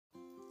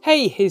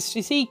Hey,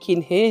 History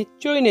Seeking here.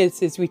 Join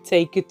us as we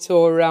take a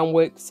tour around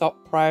Worksop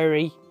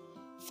Priory.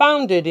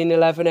 Founded in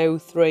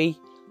 1103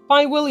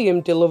 by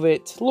William de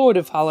Lovetot, Lord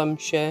of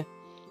Nottinghamshire,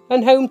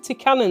 and home to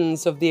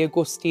canons of the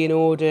Augustine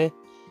order,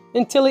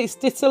 until its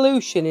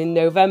dissolution in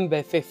November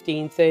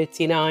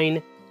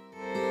 1539.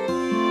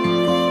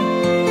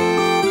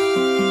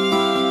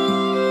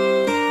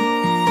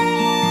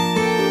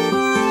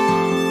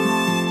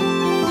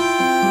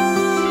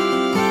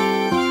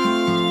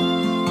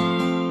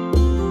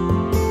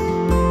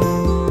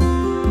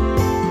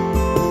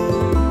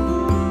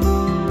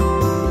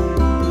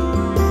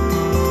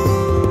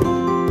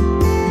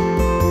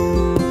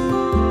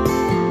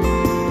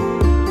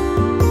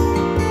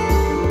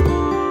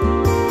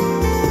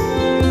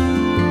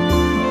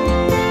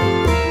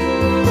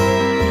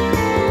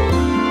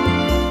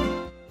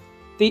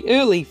 The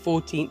early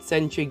 14th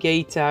century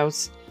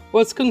gatehouse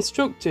was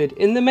constructed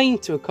in the main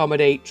to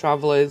accommodate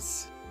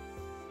travellers.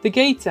 The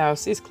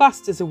gatehouse is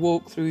classed as a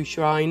walk-through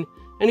shrine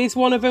and is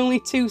one of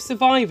only two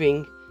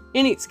surviving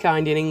in its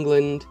kind in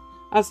England,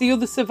 as the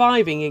other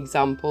surviving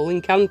example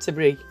in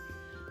Canterbury.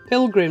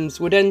 Pilgrims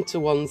would enter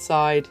one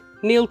side,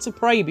 kneel to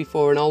pray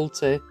before an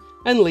altar,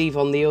 and leave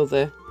on the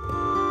other.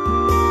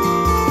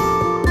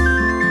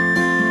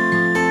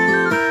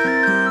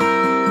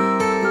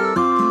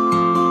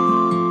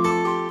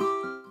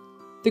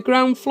 The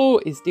ground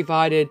floor is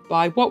divided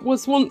by what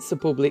was once a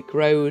public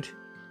road.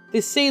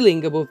 The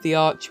ceiling above the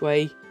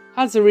archway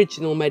has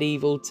original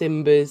medieval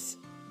timbers,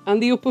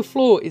 and the upper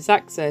floor is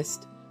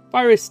accessed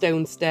by a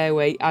stone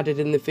stairway added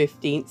in the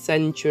 15th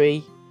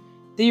century.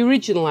 The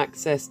original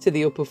access to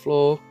the upper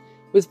floor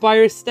was by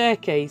a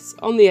staircase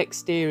on the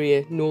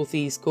exterior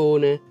northeast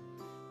corner.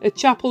 A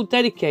chapel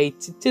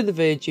dedicated to the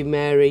Virgin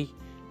Mary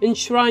and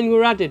shrine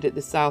were added at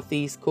the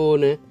southeast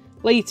corner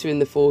later in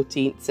the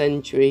 14th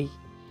century.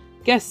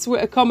 Guests were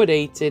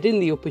accommodated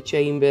in the upper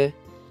chamber,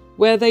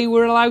 where they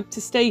were allowed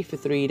to stay for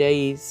 3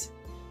 days.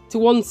 To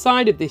one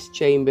side of this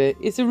chamber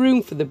is a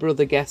room for the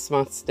brother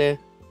guestmaster.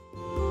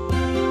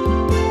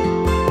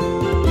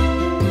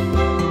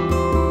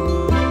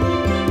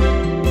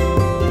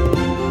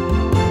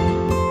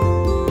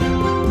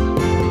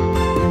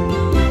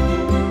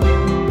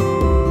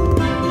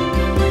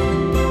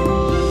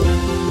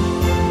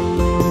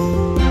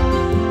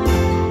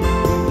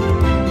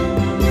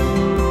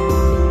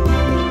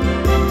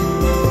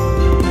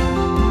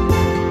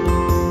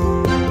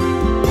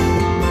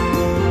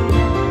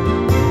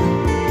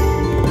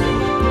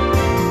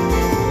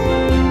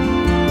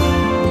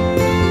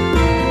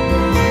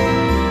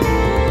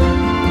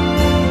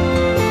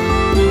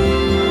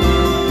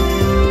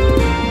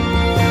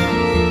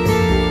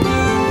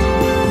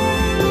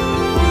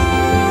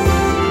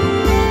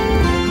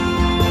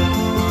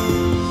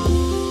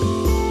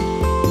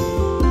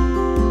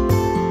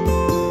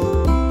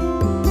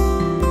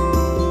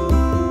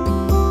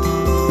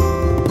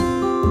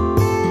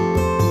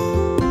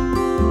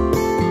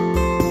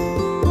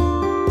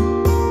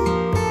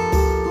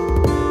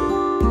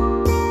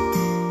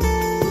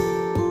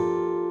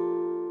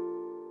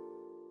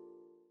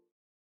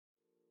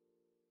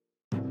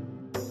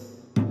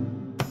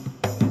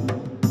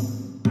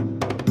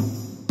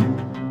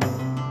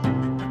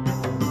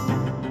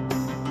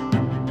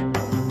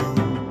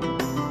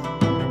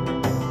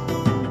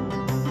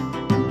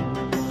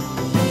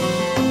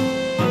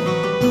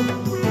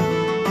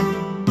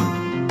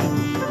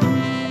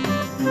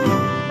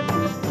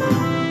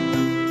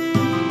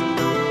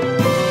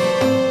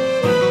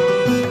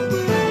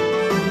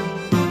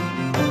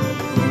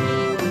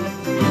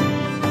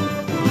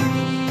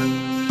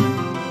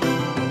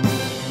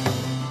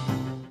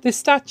 The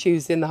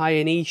statues in the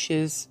higher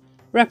niches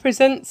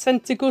represent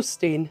St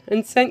Augustine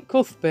and St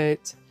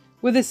Cuthbert,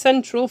 with a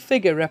central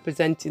figure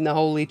representing the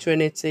Holy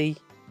Trinity.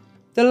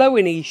 The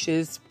lower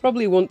niches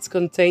probably once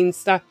contained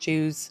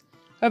statues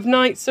of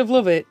Knights of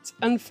Lovetot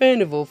and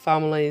Furnivall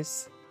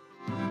families.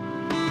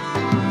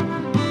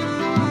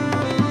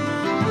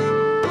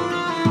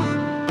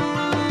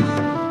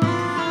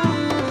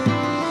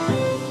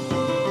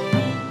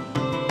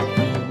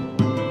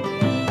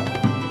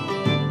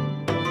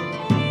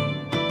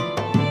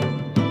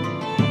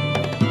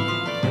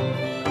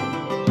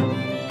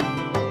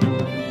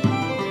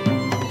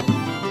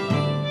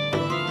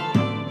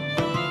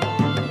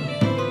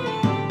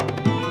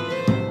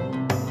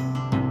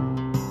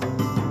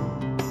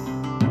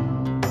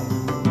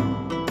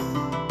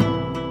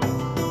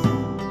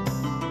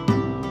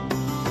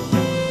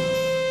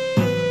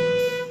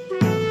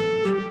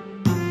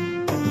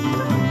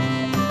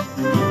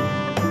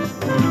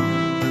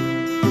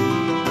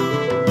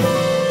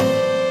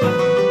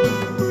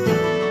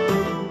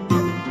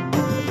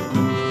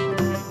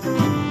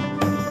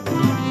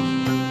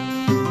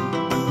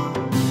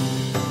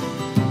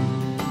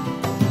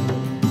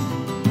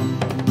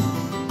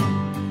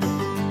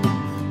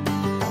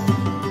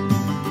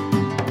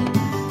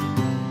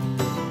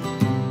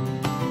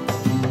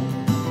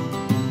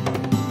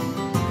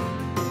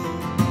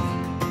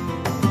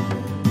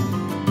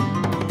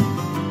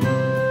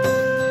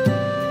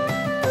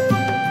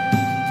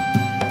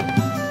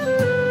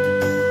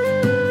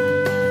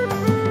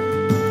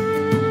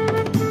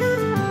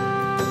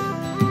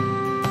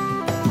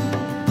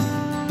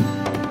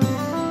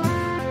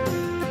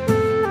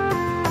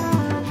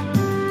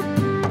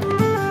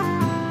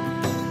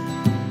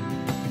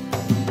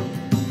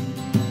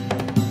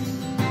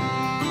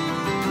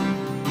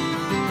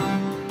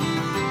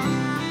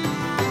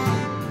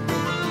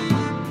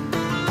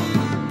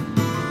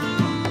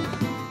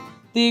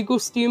 The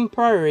Augustine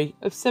Priory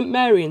of St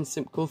Mary and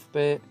St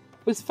Cuthbert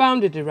was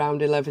founded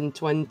around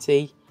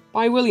 1120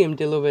 by William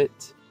de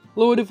Lovetot,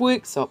 Lord of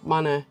Worksop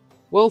Manor.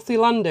 Wealthy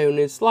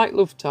landowners like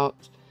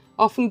Lovetot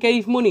often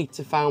gave money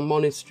to found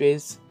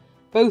monasteries,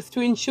 both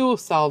to ensure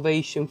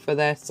salvation for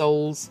their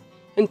souls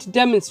and to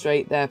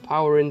demonstrate their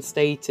power and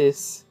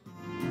status.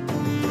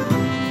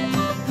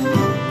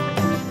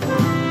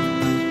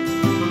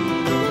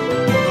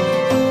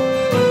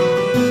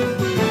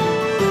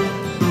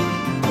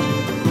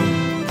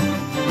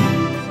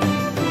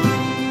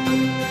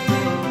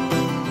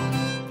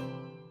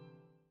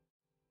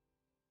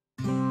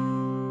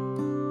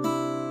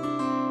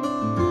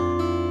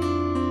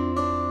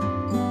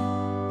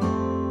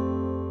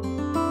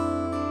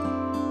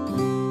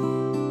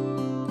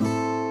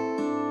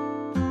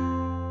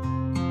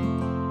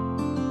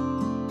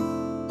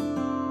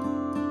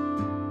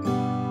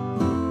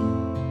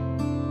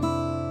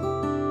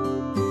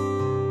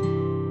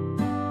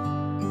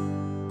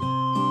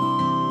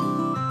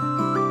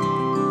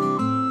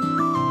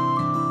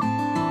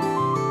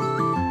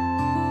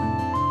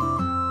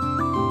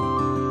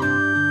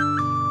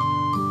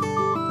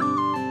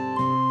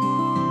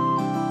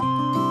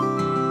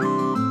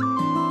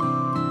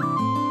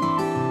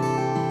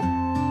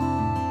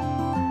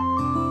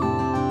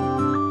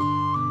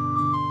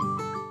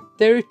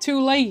 There are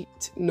two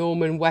late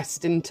Norman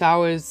western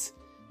towers,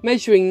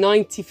 measuring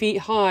 90 feet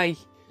high,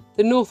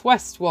 the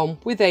northwest one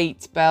with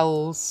 8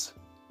 bells.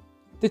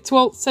 The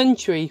 12th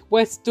century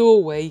west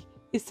doorway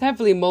is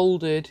heavily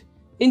moulded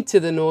into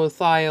the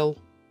north aisle.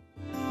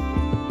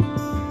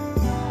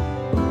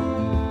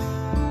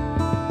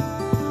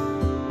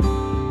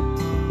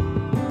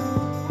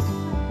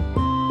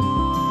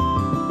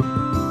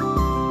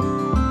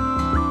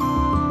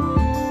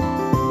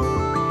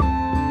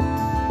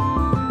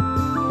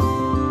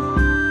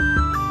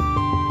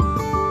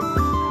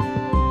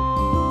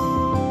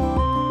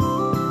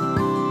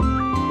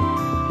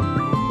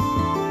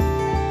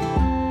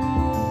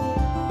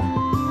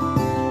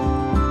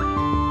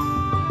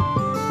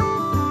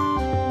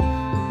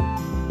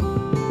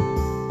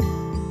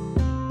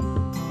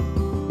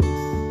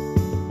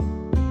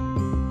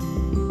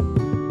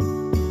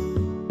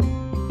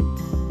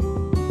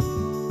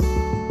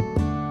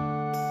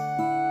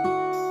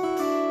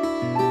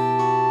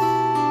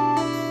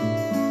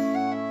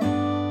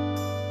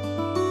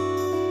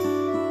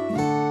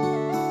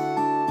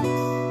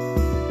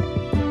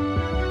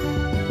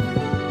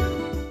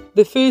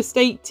 The first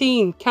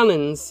 18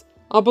 canons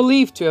are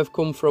believed to have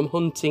come from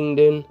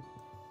Huntingdon.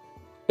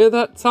 At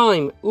that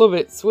time,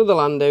 Lovets were the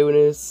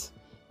landowners.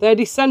 Their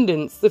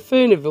descendants, the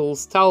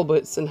Furnivalls,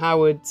 Talbots and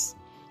Howards,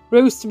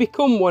 rose to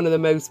become one of the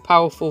most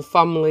powerful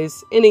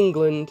families in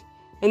England,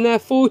 and their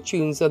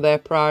fortunes of their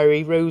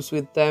priory rose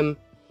with them.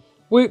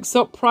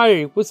 Worksop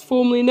Priory was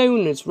formerly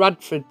known as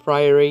Radford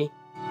Priory.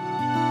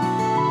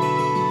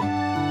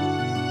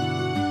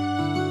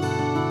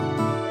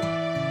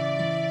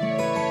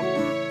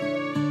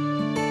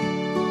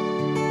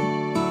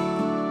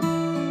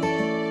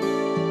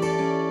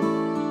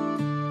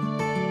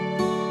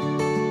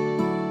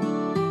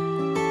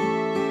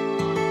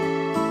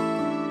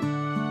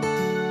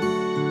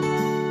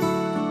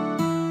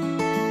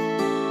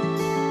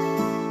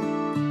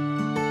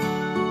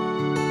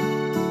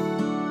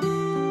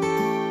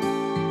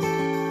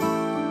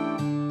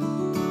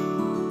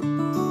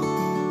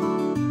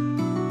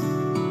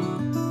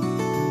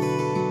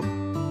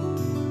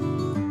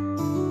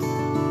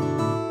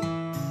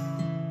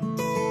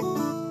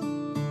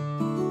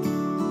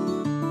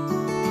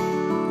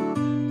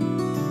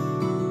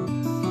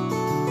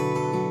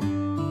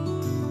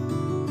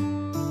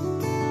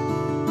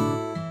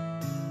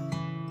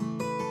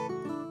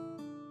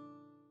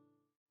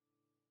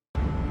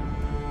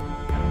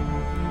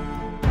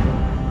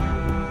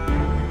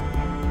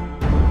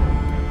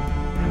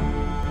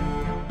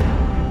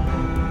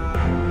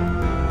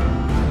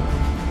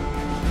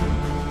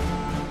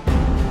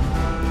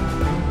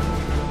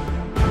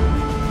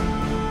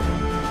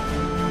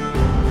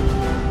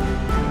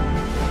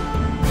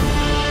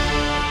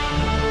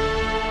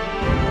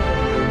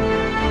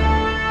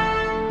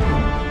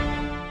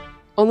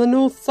 On the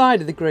north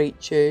side of the great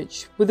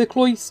church were the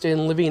cloister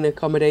and living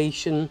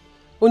accommodation,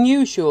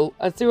 unusual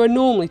as they were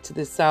normally to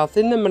the south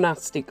in the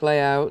monastic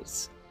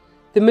layouts.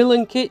 The mill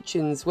and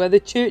kitchens, where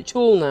the church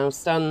hall now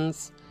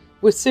stands,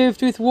 were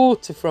served with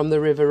water from the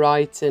River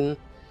Ryton.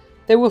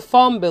 There were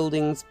farm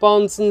buildings,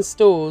 barns and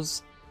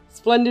stores,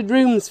 splendid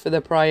rooms for the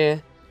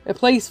prior, a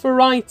place for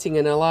writing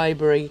and a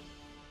library.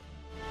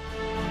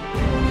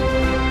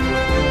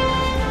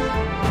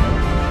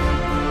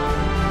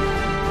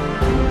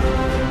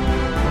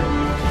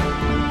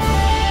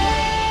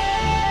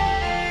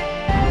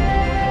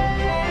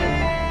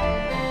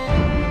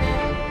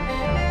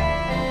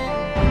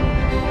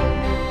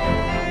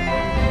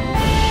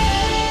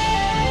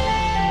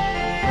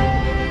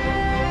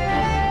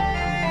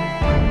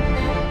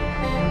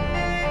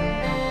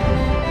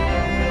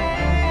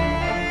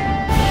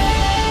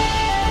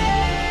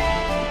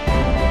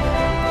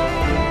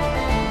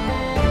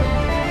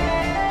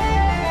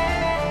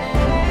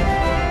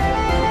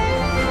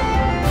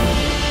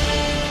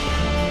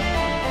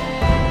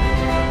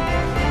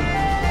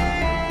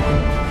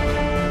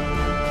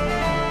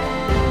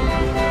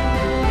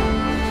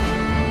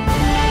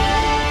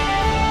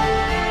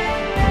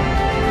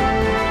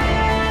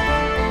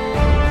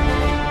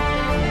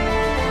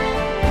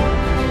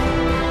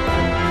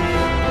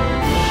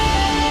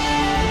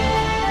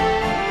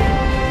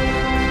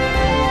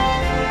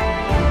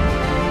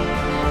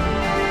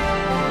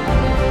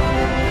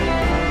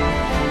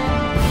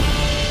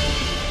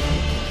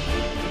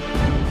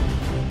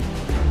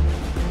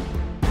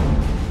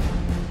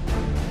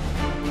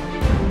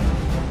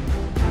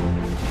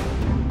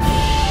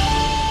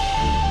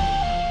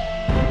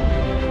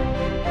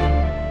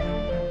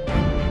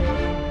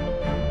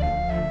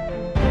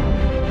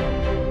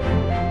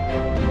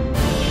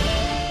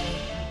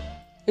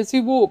 As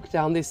we walk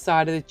down this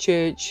side of the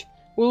church,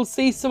 we'll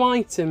see some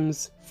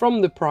items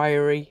from the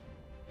priory.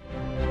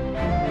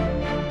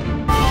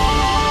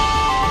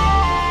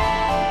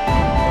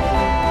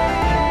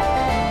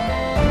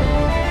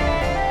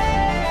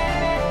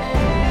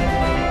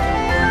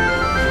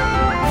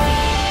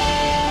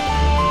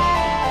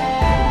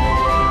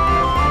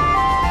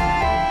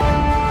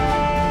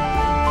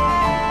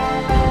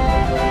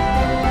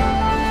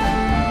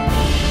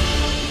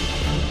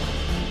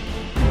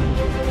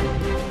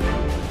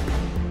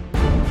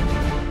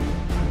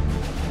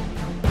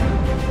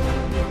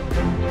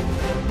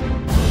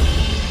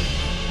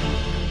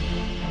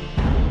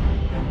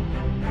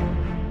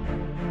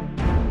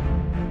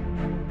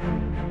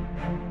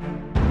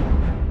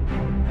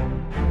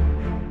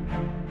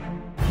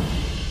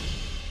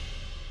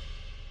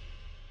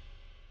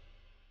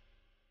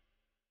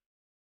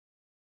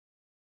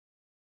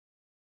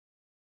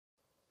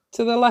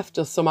 To the left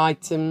are some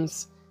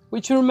items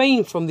which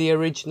remain from the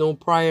original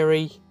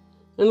priory,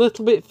 and a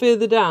little bit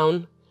further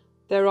down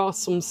there are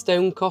some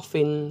stone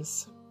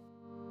coffins.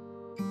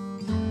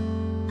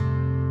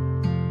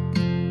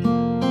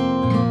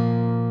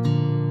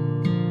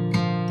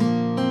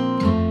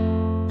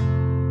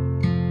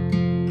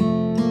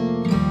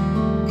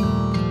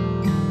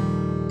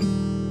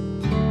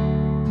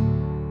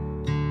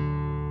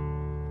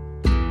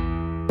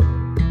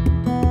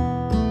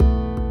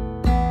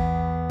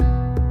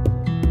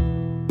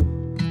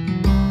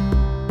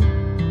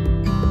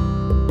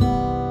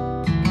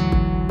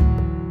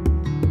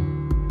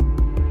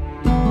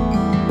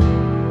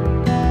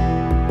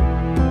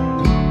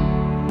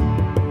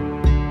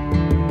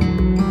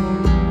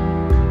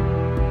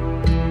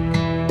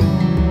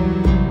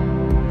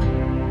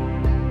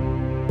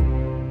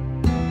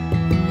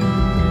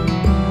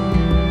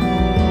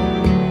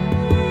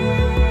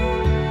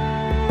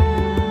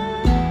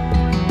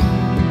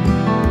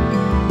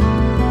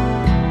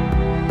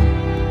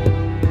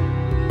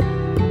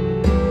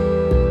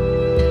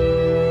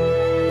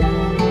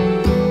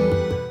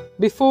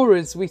 Before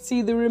us we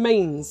see the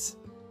remains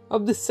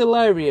of the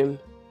cellarium,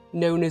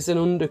 known as an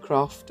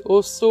undercroft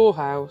or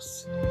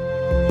storehouse.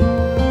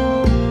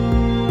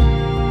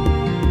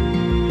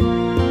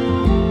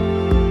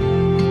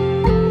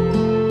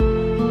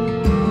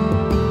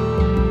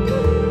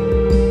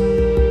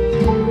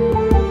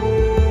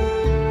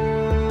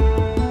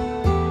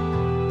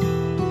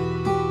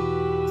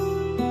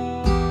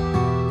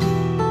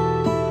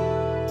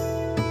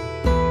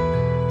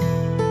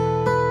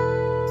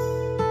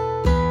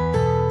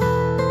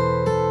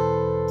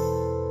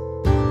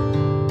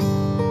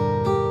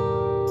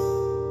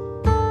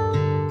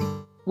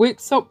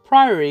 Worksop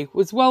Priory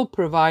was well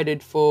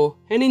provided for,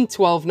 and in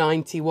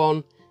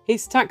 1291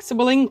 its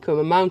taxable income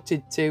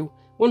amounted to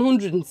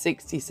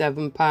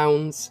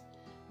 £167,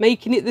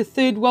 making it the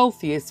third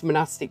wealthiest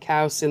monastic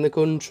house in the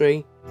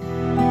country.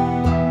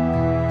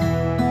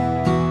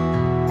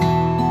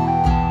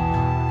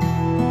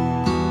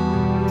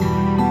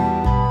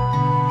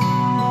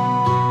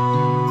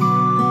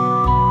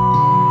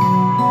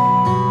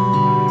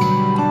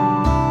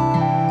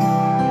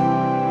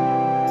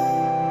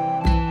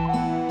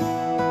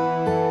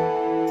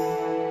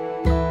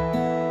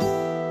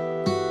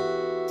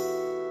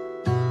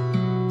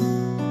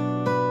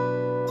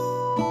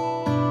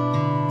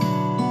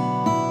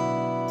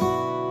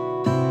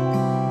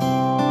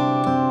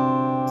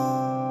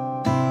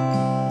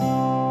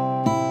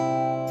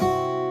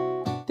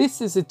 This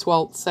is a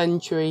 12th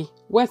century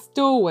west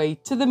doorway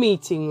to the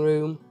meeting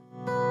room.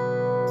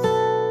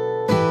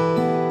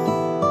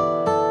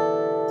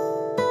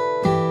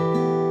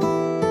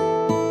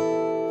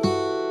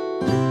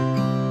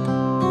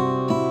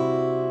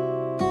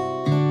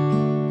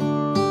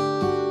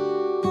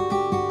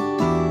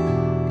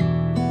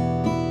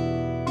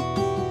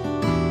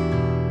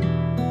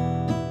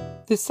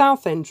 The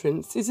south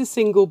entrance is a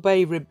single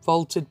bay rib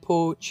vaulted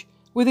porch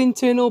with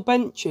internal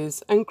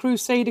benches and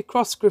Crusader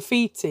cross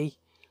graffiti.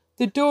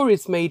 The door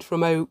is made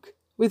from oak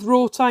with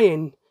wrought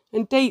iron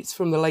and dates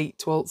from the late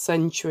 12th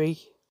century.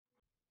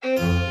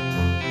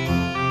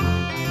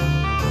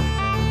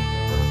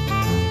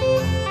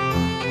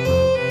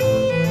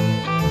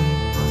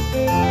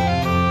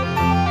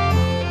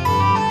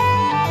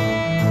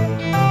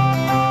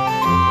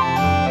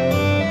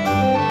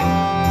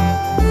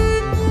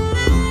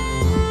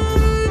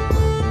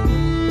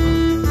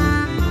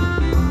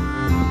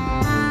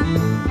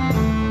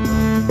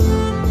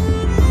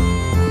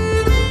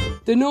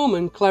 The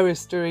Norman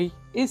clerestory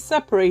is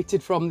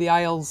separated from the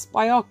aisles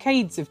by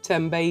arcades of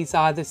 10 bays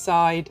either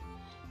side.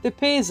 The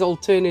piers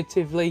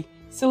alternatively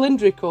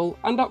cylindrical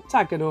and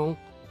octagonal.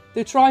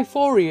 The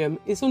triforium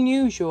is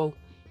unusual,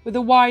 with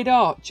a wide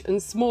arch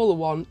and smaller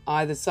one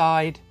either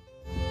side.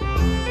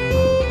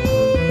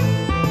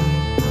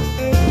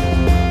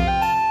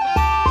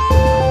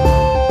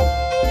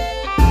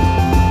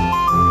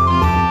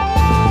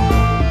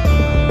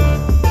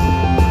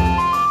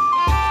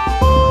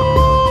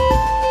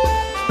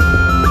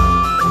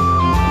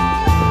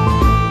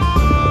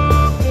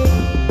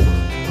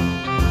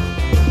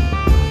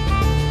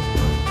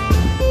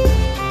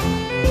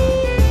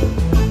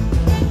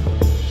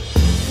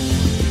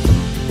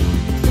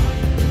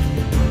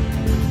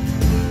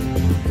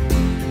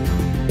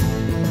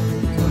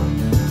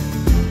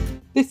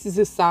 is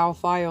a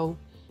south aisle.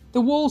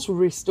 The walls were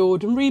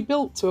restored and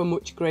rebuilt to a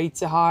much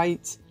greater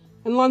height,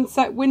 and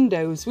lancet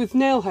windows with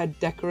nailhead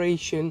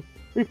decoration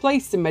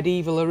replaced the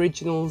medieval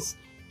originals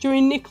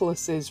during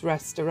Nicholas's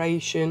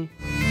restoration.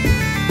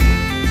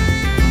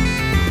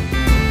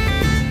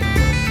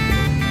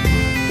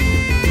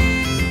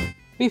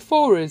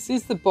 Before us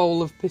is the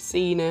Bowl of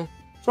Piscina.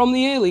 From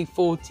the early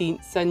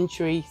 14th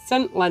century,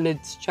 St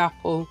Leonard's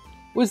Chapel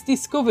was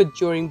discovered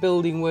during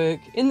building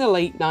work in the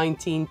late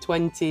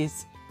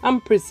 1920s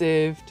and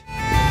preserved.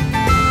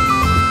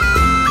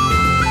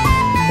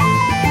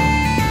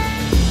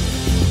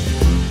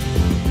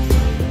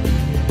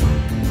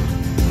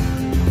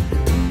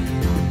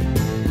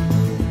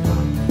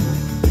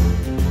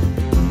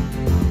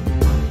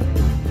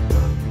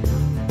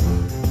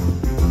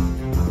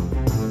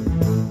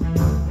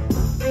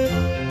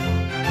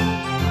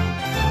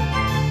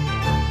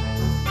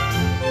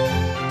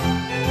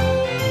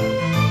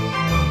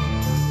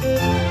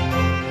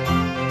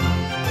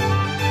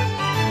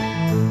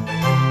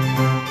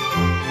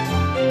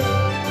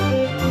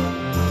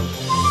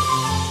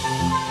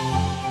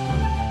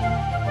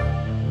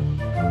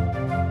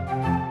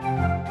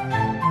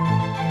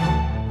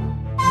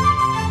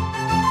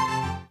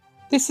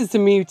 This is the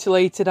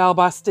mutilated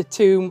alabaster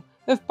tomb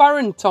of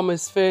Baron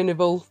Thomas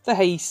Furnivall the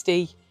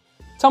Hasty.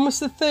 Thomas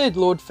III,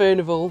 Lord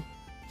Furnivall,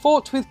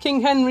 fought with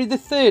King Henry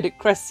III at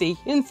Crecy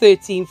in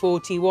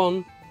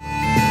 1341.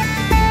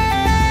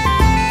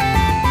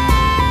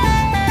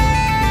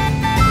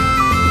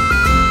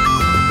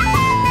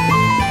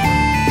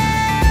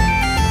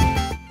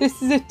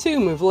 This is a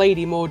tomb of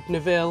Lady Maud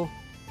Neville,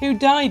 who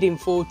died in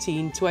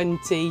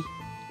 1420.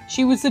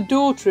 She was the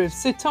daughter of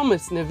Sir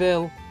Thomas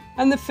Neville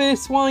and the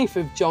first wife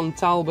of John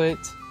Talbot,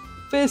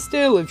 1st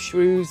Earl of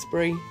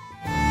Shrewsbury.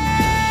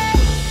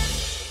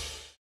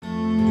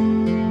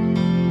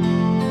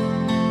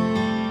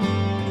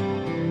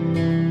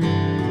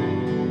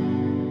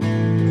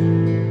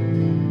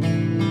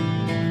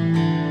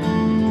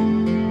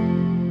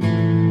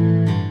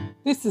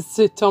 This is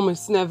Sir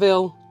Thomas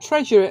Neville,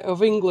 Treasurer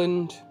of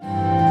England.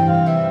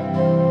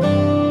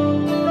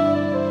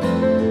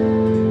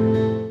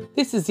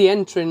 This is the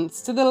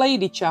entrance to the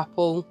Lady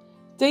Chapel,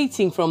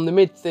 dating from the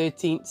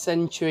mid-13th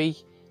century,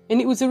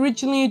 and it was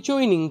originally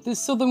adjoining the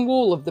southern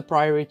wall of the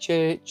Priory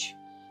Church.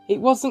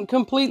 It wasn't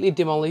completely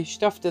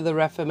demolished after the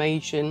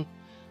Reformation,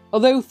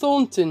 although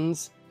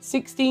Thornton's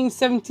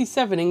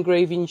 1677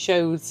 engraving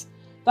shows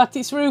that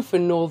its roof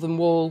and northern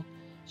wall,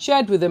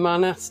 shared with a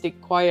monastic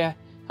choir,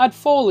 had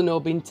fallen or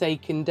been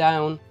taken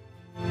down.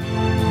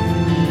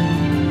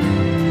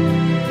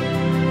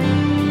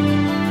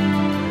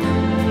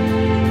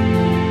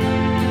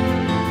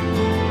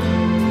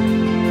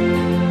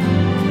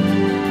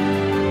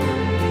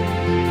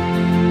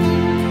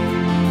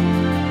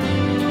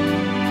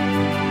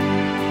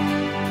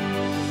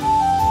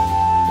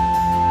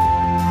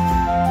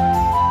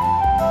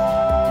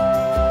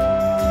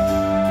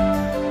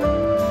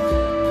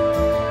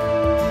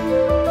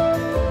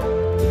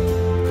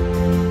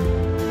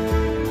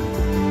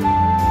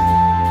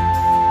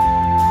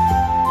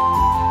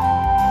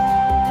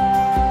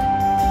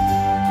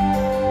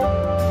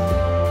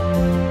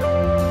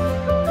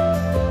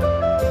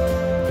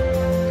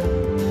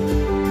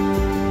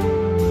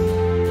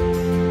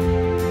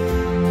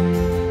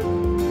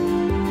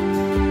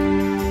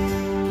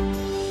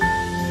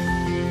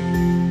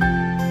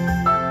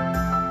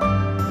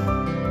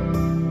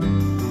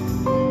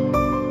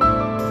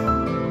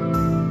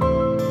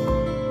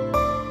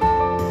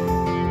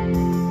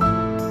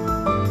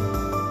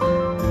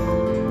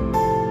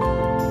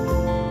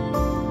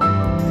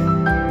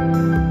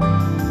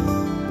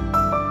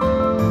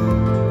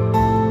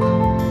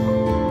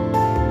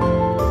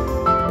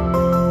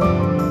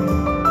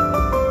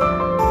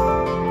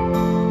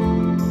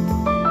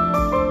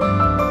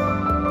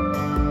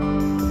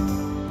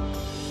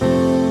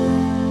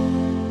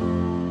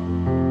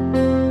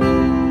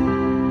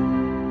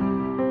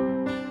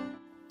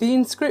 The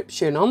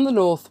inscription on the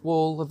north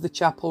wall of the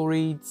chapel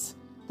reads,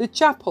 "The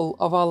Chapel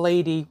of Our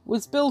Lady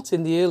was built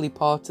in the early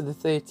part of the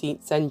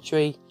 13th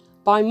century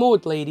by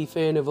Maud Lady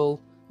Furnivall,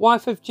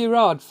 wife of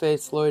Gerard,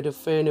 1st Lord of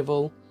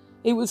Furnivall.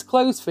 It was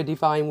closed for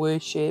divine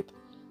worship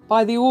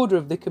by the order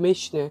of the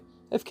Commissioner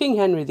of King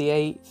Henry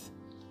VIII.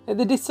 At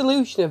the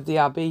dissolution of the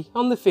abbey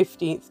on the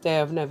 15th day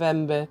of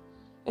November,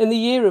 in the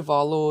year of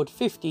our Lord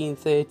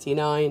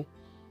 1539,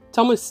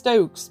 Thomas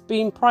Stokes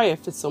being prior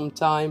for some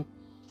time,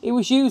 it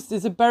was used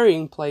as a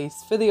burying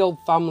place for the old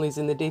families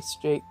in the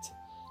district,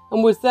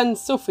 and was then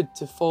suffered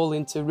to fall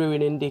into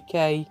ruin and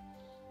decay.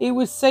 It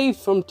was saved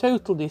from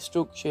total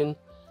destruction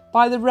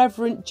by the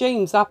Reverend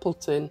James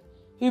Appleton,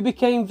 who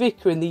became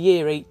vicar in the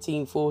year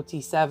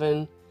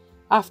 1847.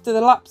 After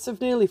the lapse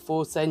of nearly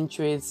 4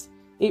 centuries,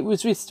 it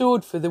was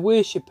restored for the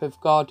worship of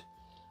God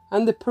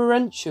and the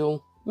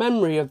perpetual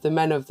memory of the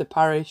men of the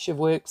parish of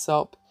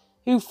Worksop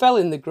who fell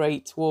in the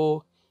Great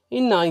War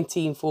in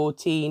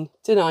 1914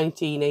 to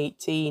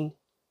 1918.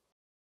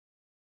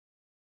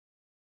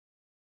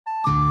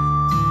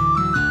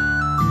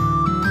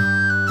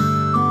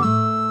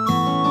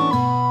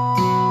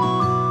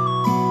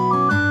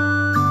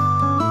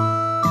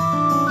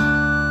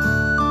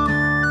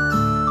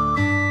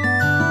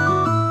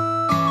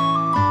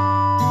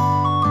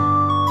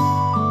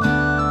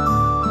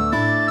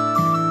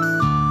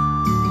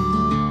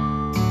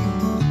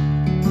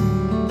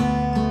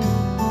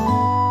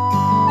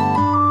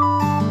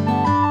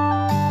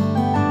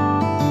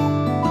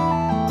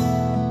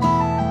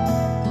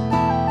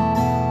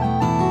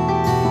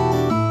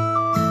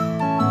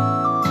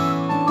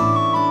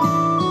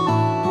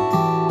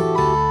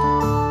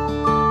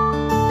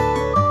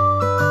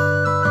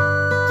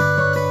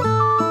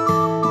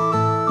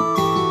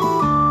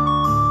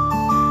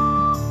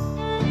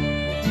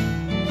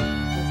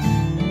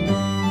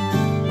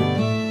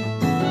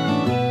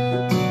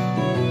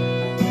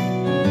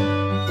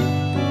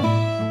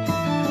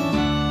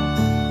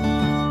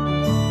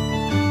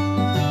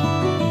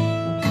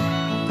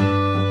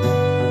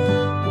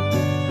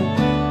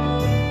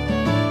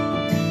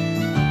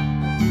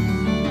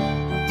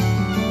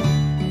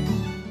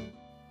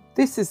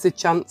 This is the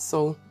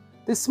chancel,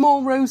 the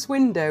small rose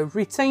window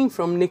retained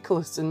from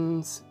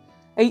Nicholasson's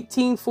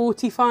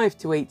 1845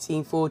 to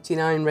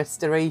 1849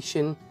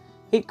 restoration.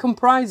 It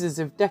comprises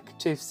of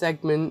decorative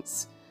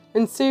segments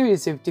and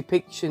series of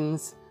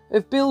depictions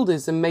of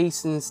builders' and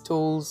masons'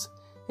 tools,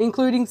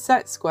 including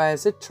set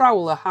squares, a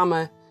trowel, a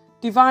hammer,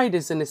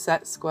 dividers and a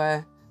set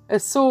square, a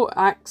saw,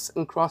 axe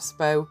and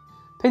crossbow,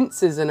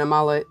 pincers and a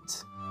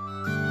mallet.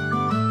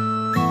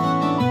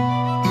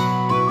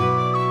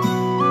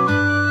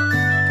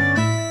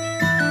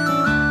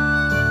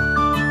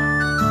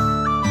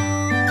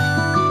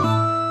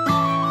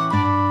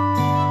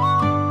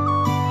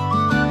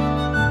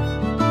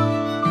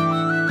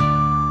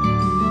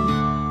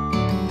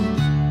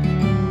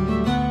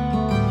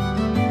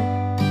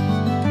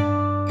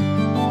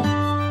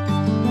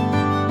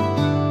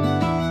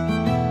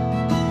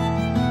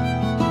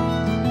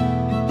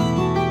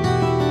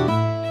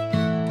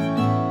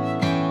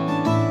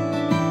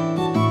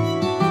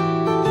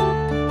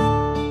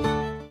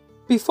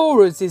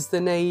 Before us is the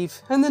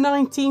nave and the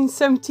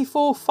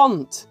 1974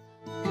 font.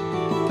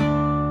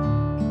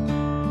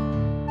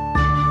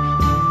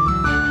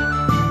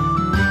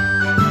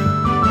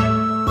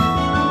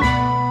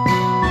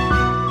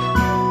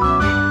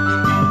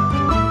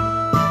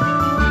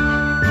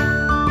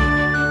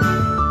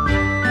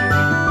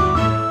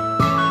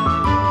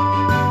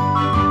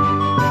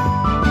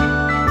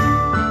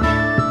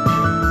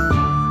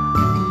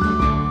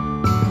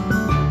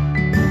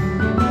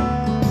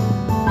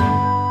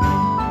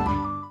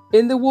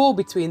 In the wall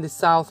between the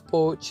south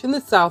porch and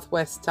the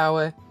southwest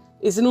tower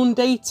is an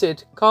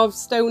undated carved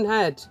stone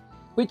head,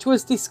 which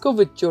was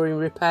discovered during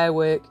repair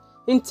work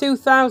in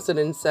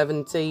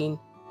 2017.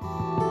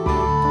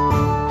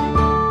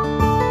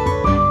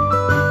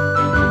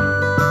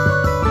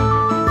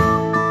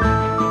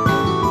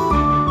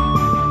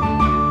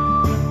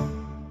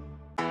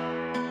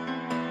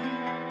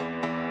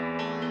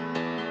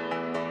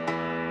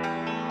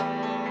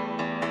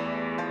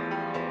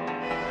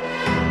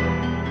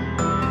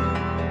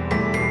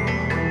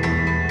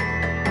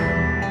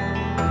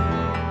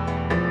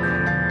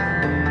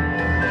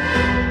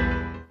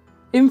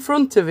 In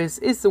front of us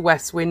is the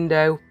West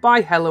Window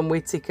by Helen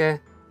Whitaker.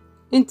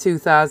 In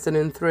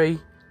 2003,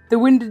 the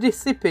window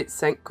depicts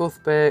St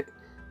Cuthbert,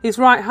 his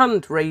right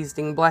hand raised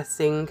in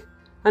blessing,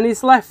 and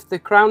his left the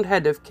crowned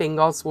head of King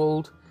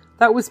Oswald,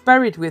 that was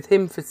buried with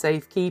him for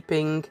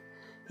safekeeping.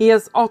 He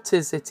has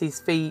otters at his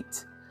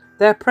feet.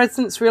 Their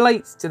presence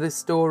relates to the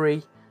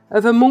story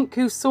of a monk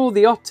who saw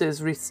the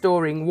otters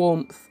restoring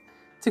warmth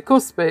to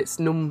Cuthbert's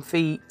numb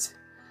feet.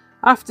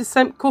 After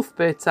St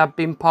Cuthbert had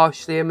been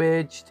partially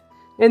emerged,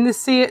 in the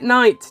sea at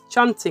night,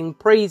 chanting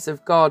praise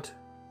of God.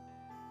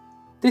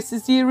 This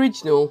is the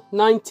original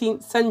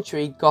 19th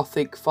century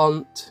Gothic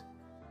font.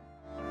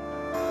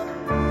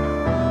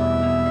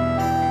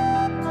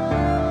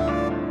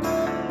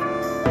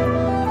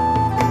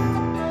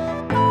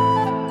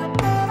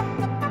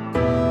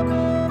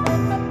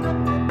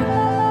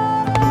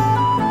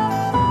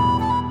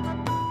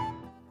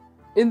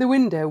 In the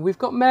window we've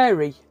got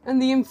Mary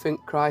and the infant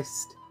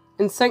Christ,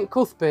 and St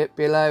Cuthbert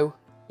below,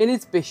 in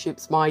his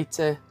bishop's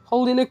mitre,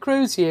 holding a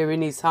crozier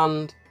in his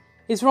hand.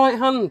 His right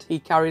hand he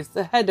carries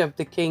the head of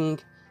the king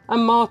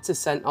and martyr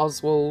St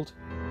Oswald.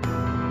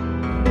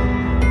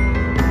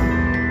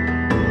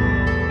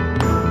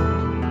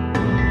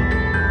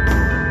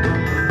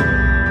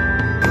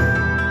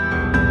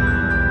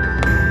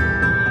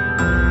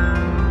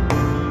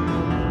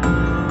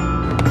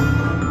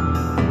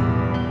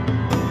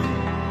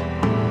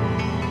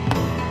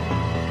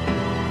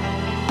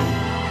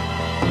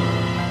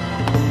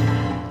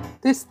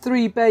 This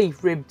three-bay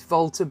ribbed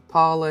vaulted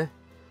parlour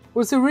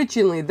was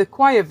originally the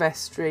choir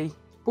vestry,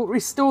 but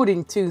restored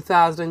in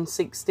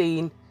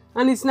 2016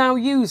 and is now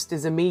used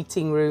as a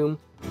meeting room.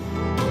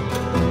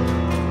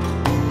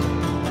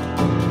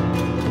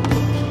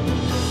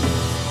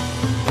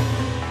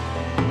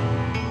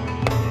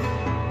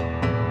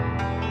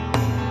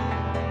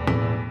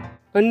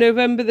 On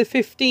November the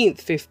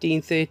 15th,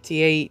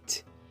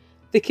 1538,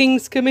 the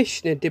King's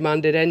Commissioner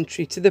demanded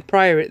entry to the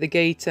prior at the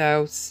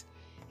gatehouse.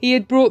 He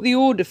had brought the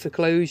order for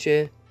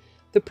closure.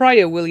 The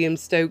prior, William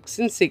Stokes,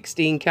 and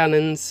 16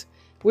 canons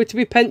were to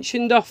be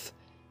pensioned off,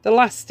 the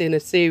last in a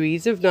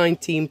series of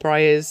 19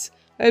 priors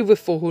over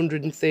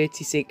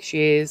 436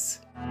 years.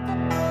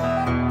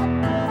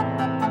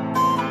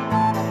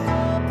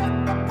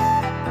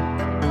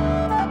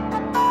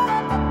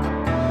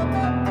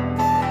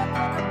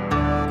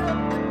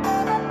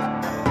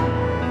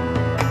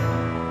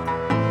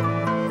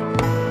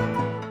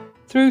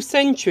 Through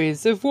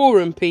centuries of war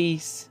and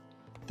peace,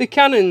 the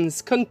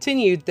canons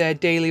continued their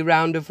daily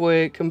round of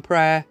work and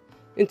prayer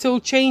until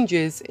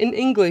changes in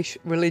English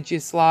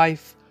religious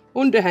life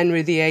under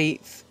Henry VIII.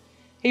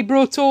 He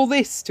brought all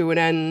this to an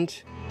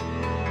end.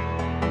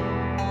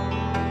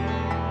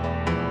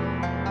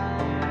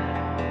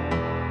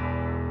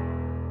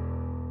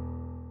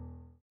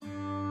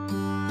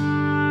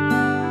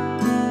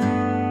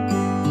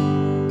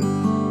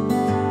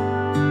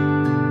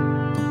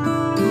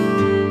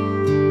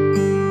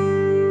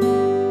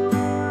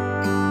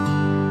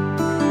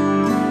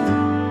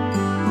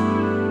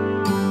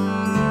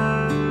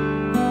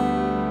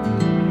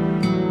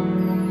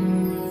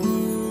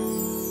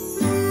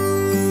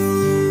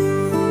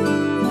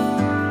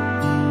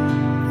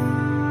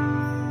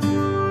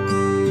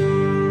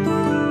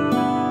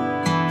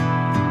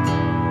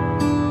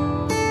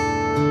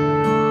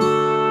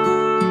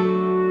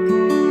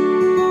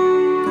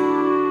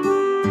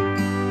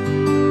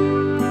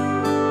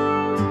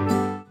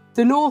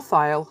 north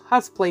aisle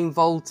has plain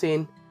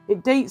vaulting.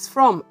 It dates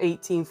from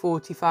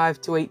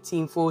 1845 to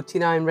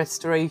 1849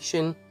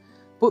 restoration,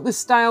 but the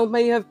style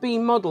may have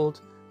been modelled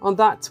on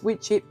that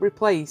which it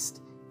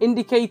replaced,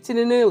 indicating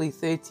an early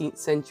 13th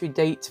century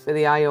date for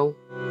the aisle.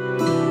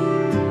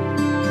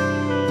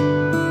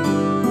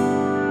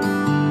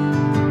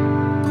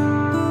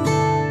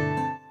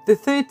 The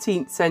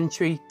 13th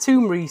century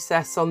tomb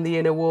recess on the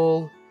inner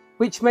wall,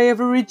 which may have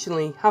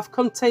originally have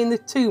contained the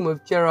tomb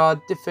of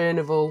Gerard de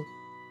Furnivall.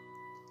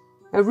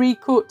 A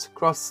recut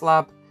cross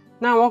slab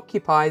now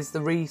occupies the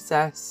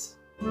recess.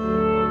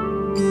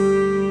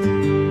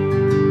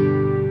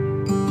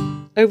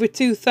 Over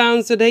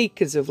 2,000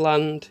 acres of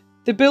land.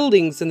 The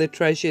buildings and the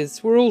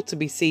treasures were all to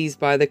be seized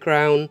by the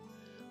Crown.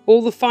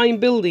 All the fine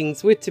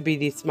buildings were to be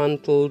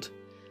dismantled.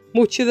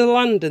 Much of the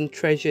land and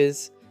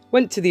treasures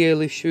went to the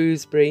Earl of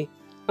Shrewsbury,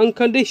 on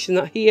condition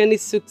that he and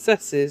his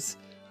successors,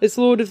 as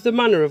Lord of the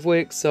Manor of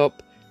Worksop,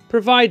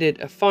 provided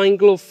a fine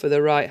glove for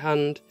the right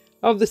hand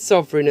of the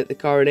sovereign at the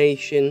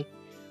coronation,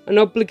 an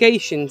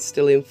obligation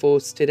still in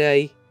force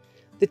today.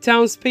 The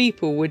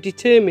townspeople were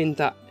determined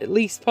that at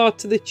least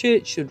part of the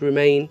church should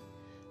remain.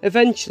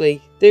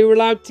 Eventually, they were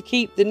allowed to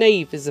keep the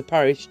nave as a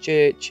parish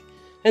church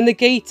and the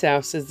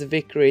gatehouse as the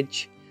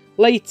vicarage.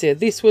 Later,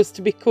 this was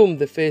to become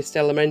the first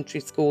elementary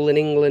school in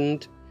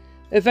England.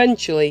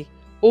 Eventually,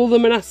 all the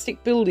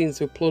monastic buildings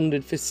were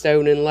plundered for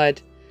stone and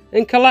lead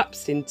and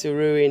collapsed into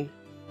ruin.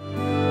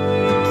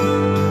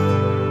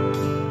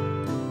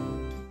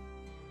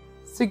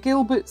 Sir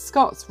Gilbert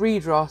Scott's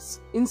Redross,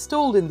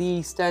 installed in the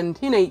East End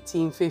in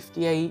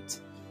 1858,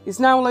 is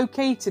now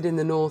located in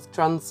the north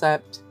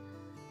transept.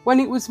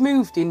 When it was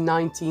moved in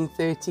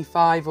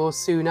 1935 or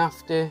soon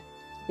after,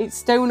 its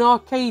stone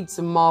arcades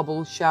and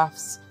marble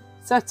shafts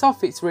set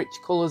off its rich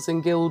colours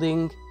and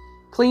gilding,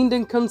 cleaned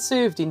and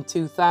conserved in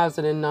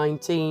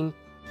 2019.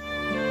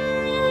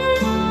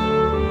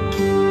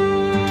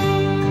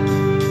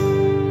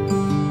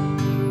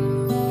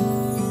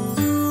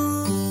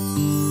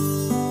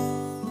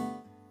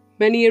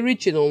 Many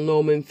original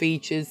Norman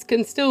features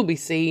can still be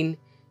seen,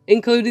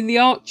 including the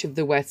arch of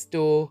the west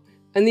door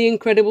and the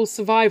incredible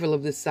survival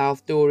of the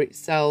south door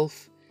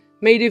itself,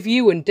 made of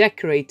yew and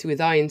decorated with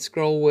iron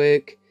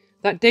scrollwork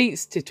that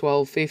dates to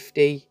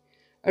 1250.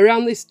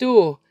 Around this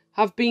door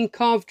have been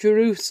carved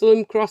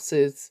Jerusalem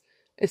crosses,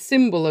 a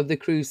symbol of the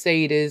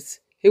Crusaders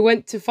who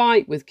went to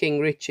fight with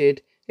King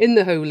Richard in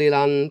the Holy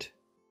Land.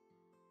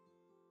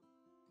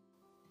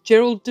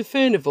 Gerald de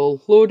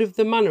Furnivall, Lord of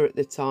the Manor at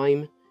the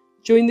time,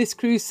 joined this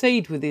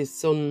crusade with his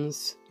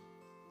sons.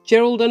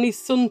 Gerald and his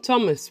son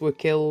Thomas were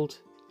killed.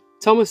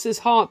 Thomas's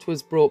heart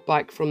was brought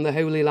back from the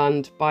Holy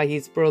Land by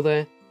his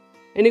brother,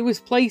 and it was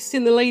placed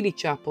in the Lady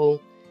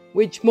Chapel,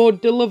 which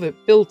Maud de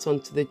Lovetot built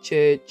onto the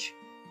church,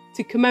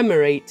 to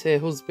commemorate her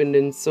husband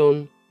and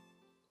son.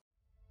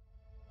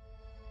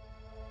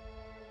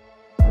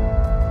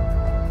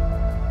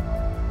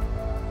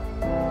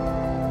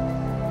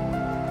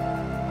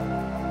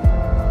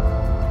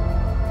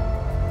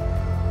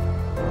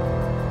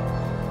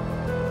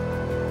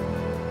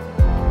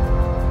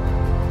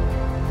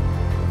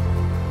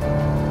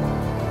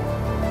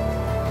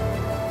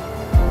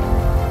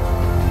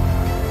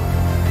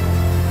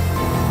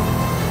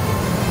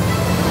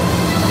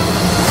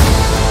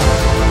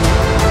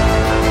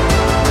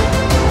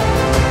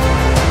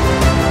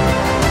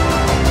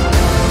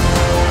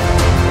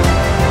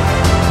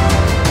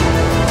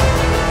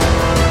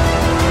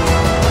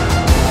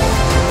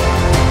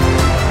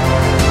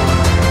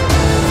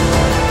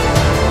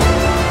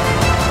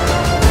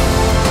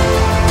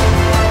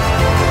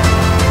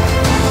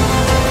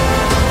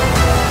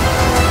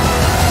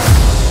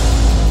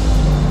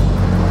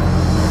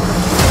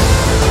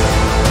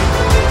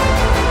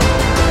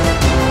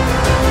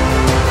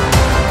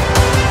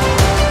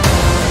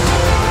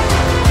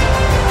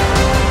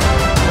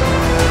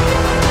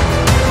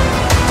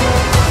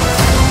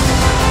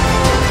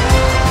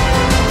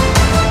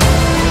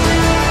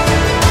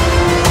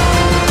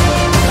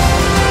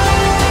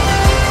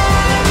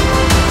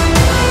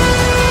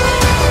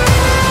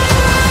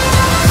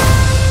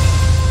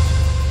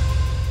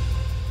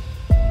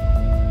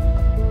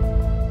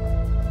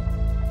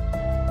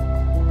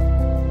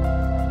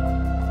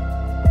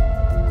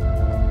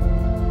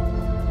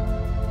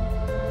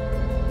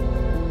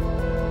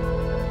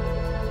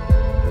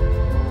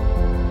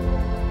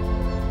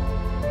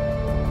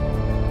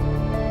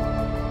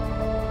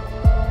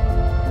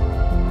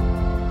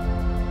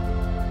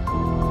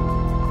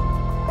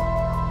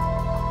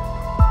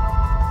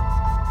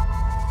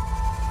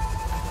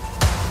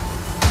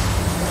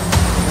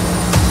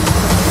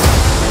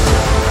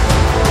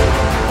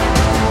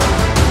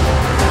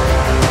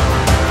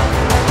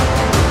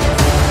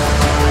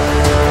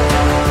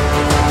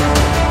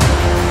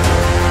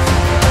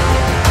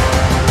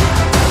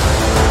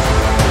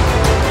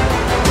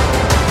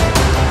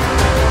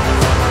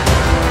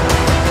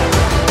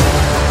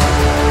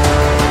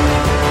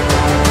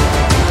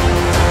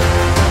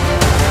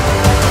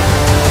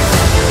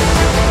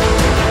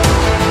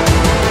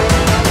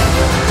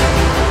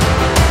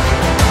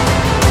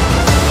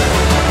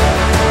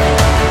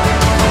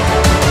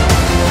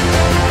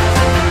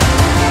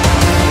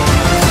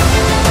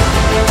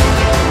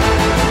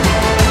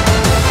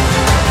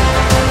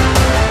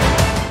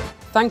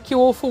 Thank you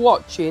all for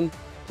watching.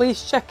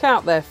 Please check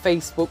out their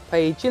Facebook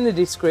page in the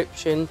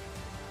description.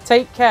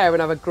 Take care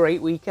and have a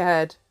great week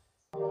ahead.